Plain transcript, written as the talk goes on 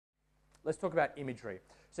let's talk about imagery.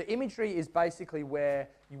 So imagery is basically where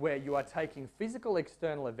you are taking physical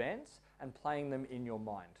external events and playing them in your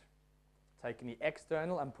mind. Taking the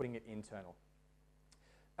external and putting it internal.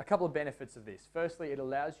 A couple of benefits of this. Firstly, it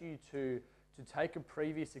allows you to take a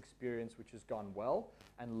previous experience which has gone well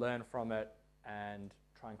and learn from it and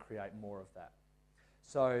try and create more of that.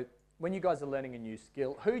 So when you guys are learning a new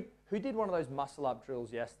skill, who did one of those muscle up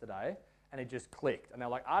drills yesterday and it just clicked? And they're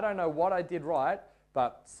like, I don't know what I did right,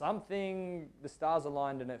 but something, the stars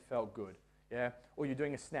aligned and it felt good. Yeah? Or you're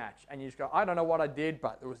doing a snatch and you just go, I don't know what I did,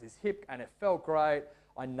 but there was this hip and it felt great.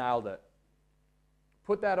 I nailed it.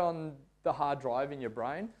 Put that on the hard drive in your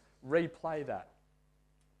brain, replay that.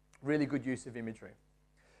 Really good use of imagery.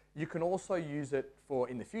 You can also use it for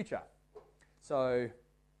in the future. So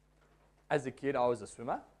as a kid, I was a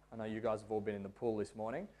swimmer. I know you guys have all been in the pool this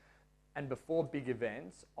morning. And before big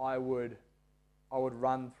events, I would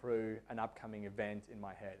run through an upcoming event in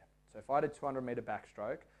my head. So if I had a 200-meter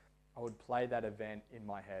backstroke, I would play that event in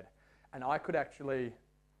my head. And I could actually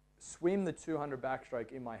swim the 200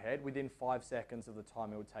 backstroke in my head within 5 seconds of the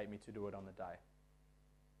time it would take me to do it on the day.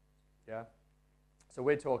 Yeah? So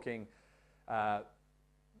we're talking over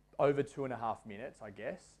 2.5 minutes, I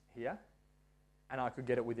guess, here. And I could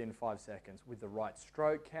get it within 5 seconds with the right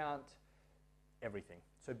stroke count, everything.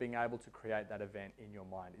 So being able to create that event in your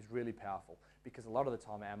mind is really powerful because a lot of the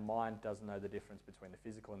time our mind doesn't know the difference between the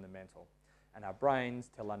physical and the mental. And our brains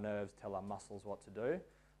tell our nerves, tell our muscles what to do.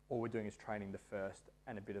 All we're doing is training the first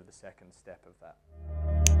and a bit of the second step of that.